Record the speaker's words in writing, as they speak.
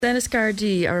Ennis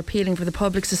Gardaí are appealing for the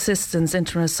public's assistance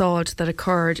into an assault that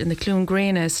occurred in the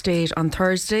Clune estate on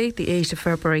Thursday, the 8th of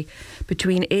February,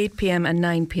 between 8 p.m. and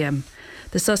 9 p.m.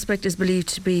 The suspect is believed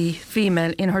to be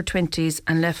female in her 20s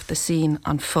and left the scene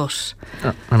on foot.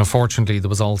 And unfortunately, there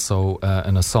was also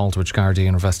an assault which Gardaí are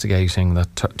investigating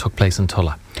that took place in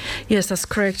Tulla. Yes, that's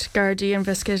correct. Gardaí are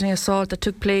investigating an assault that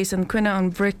took place in Quina on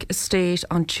Brick estate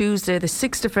on Tuesday, the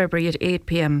 6th of February at 8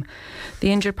 p.m.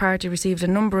 The injured party received a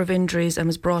number of injuries and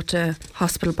was brought to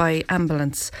hospital by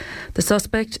ambulance. The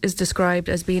suspect is described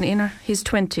as being in his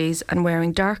 20s and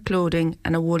wearing dark clothing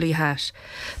and a woolly hat.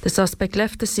 The suspect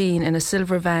left the scene in a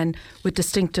silver van with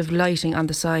distinctive lighting on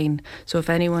the sign. So if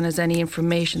anyone has any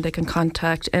information, they can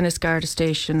contact Ennis Garda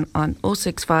station on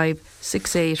 065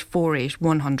 6848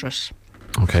 100.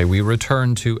 OK, we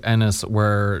return to Ennis,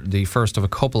 where the first of a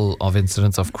couple of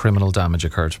incidents of criminal damage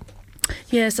occurred.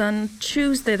 Yes, on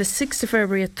Tuesday the 6th of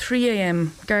February at 3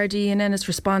 a.m, Gardaí in Ennis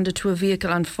responded to a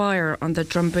vehicle on fire on the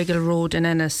Drumbriggle Road in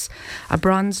Ennis. A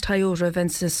bronze Toyota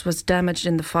Avensis was damaged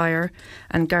in the fire,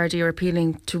 and Gardaí are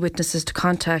appealing to witnesses to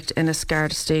contact Ennis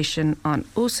Garda station on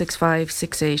 065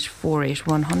 6848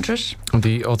 100.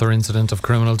 The other incident of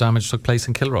criminal damage took place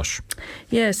in Kilrush.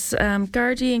 Yes,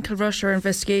 Gardaí in Kilrush are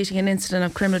investigating an incident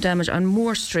of criminal damage on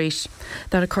Moore Street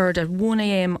that occurred at 1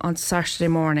 a.m. on Saturday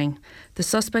morning. The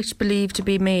suspect, believed to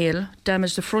be male,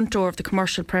 damaged the front door of the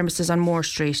commercial premises on Moore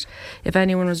Street. If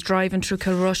anyone was driving through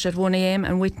Kilrush at 1 a.m.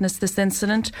 and witnessed this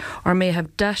incident or may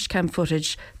have dashcam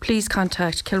footage, please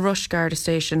contact Kilrush Garda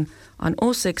station on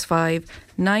 065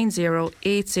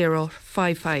 9080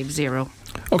 550.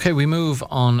 OK, we move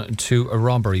on to a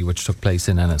robbery which took place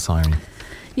in Ennis, Irene.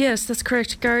 Yes, that's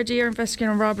correct. Gardaí are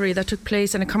investigating a robbery that took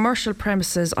place in a commercial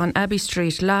premises on Abbey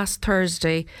Street last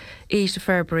Thursday, 8th of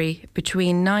February,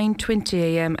 between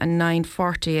 9:20am and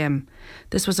 9:40am.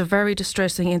 This was a very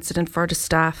distressing incident for the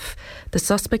staff. The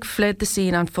suspect fled the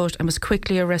scene on foot and was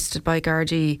quickly arrested by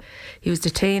Gardaí. He was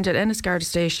detained at Ennis Garda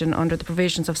station under the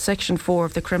provisions of Section 4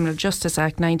 of the Criminal Justice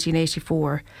Act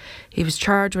 1984. He was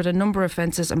charged with a number of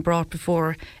offences and brought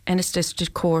before Ennis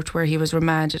District Court, where he was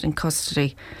remanded in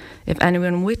custody. If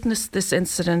anyone witnessed this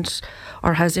incident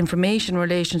or has information in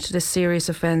relation to this serious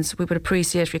offence, we would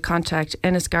appreciate if you contact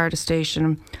Ennis Garda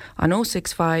station on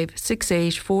 065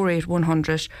 6848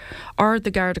 100 or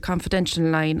the Garda confidential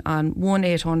line on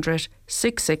 1800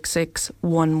 666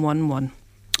 111.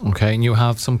 OK, and you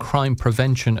have some crime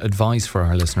prevention advice for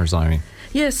our listeners, Irene.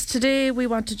 Yes, today we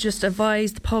want to just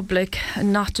advise the public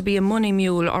not to be a money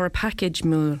mule or a package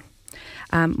mule.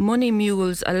 Money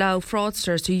mules allow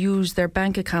fraudsters to use their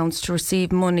bank accounts to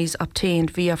receive monies obtained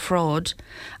via fraud,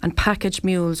 and package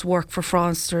mules work for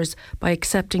fraudsters by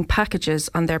accepting packages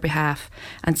on their behalf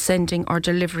and sending or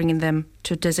delivering them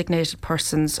to designated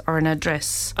persons or an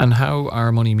address. And how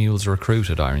are money mules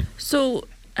recruited, Irene? So,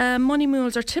 money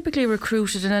mules are typically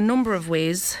recruited in a number of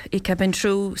ways. It can be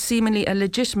through seemingly a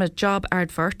legitimate job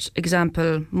advert,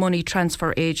 example, money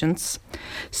transfer agents,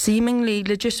 seemingly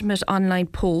legitimate online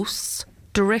posts,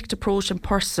 direct approach in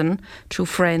person through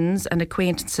friends and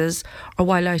acquaintances, or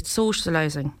while out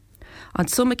socialising. On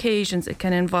some occasions, it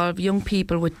can involve young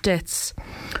people with debts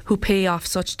who pay off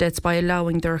such debts by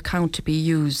allowing their account to be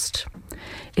used.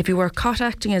 If you are caught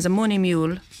acting as a money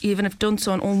mule, even if done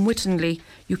so unwittingly,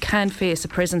 you can face a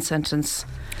prison sentence.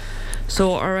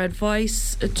 So our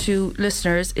advice to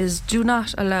listeners is do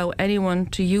not allow anyone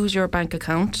to use your bank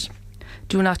account.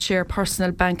 Do not share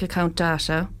personal bank account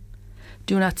data.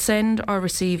 Do not send or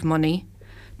receive money.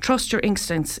 Trust your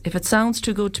instincts. If it sounds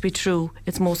too good to be true,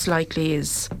 it most likely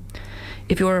is.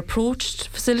 If you are approached to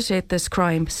facilitate this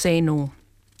crime, say no.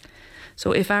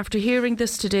 So if after hearing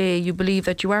this today you believe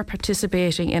that you are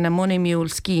participating in a money mule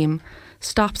scheme,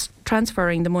 stop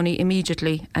transferring the money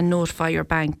immediately and notify your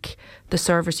bank, the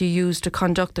service you use to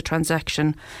conduct the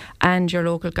transaction, and your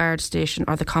local guard station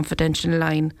or the confidential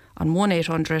line on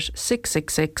 1800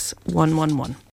 666 111.